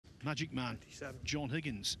Magic Man, 27. John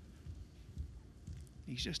Higgins.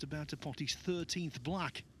 He's just about to pot his 13th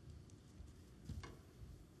black.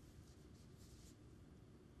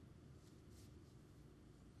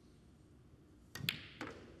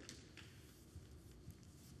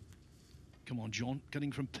 Come on, John.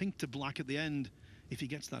 Getting from pink to black at the end. If he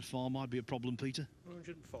gets that far, might be a problem, Peter.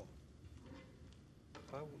 104.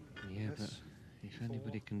 Yeah, but if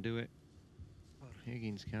anybody can do it,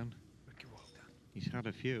 Higgins can. He's had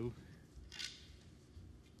a few.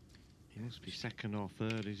 He must be second or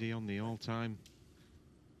third. Is he on the all-time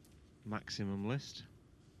maximum list?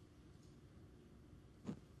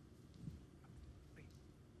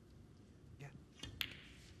 Yeah.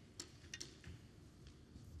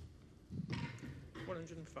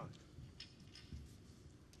 105.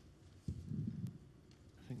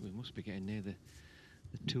 I think we must be getting near the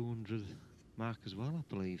 200 mark as well,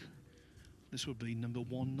 I believe. This would be number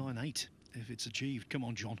 198 if it's achieved. Come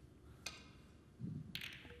on, John.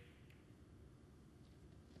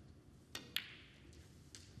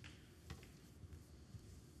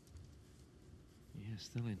 Yeah,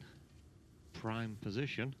 still in prime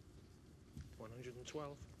position.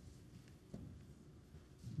 112.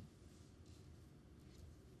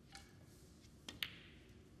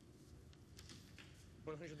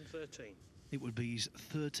 113. It would be his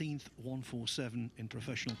 13th 147 in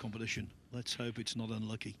professional competition. Let's hope it's not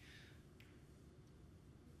unlucky.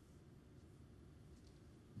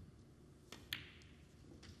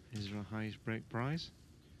 Is there a highest break prize?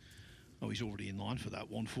 Oh, he's already in line for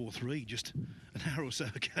that 143 just an hour or so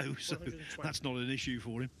ago, so that's not an issue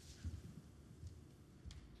for him.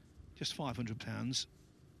 Just £500.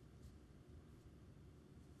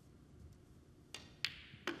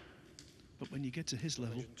 But when you get to his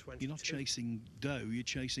level, you're not chasing dough, you're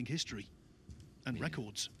chasing history and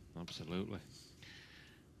records. Absolutely.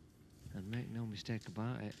 And make no mistake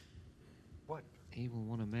about it, he will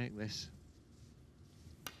want to make this.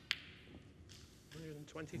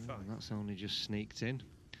 125. And that's only just sneaked in.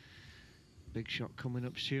 Big shot coming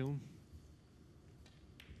up soon.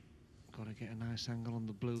 Got to get a nice angle on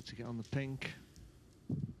the blue to get on the pink.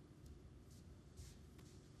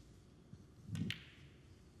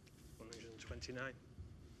 129.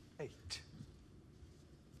 8.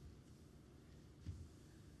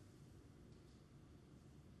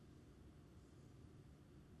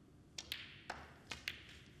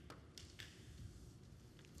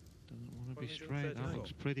 Doesn't want to be straight. That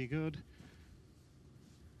looks pretty good.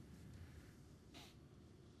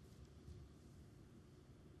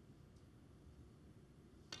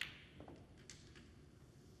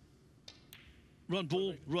 Run,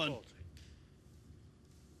 ball, run.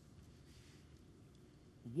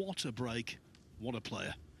 What a break. What a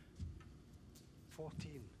player.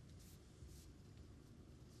 14.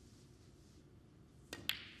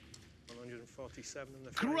 147 in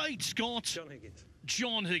the frame. Great, Scott. John Higgins.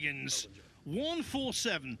 John Higgins.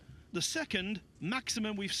 147. The second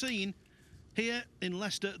maximum we've seen here in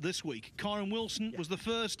Leicester this week. Kyron Wilson was the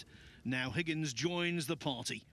first. Now Higgins joins the party.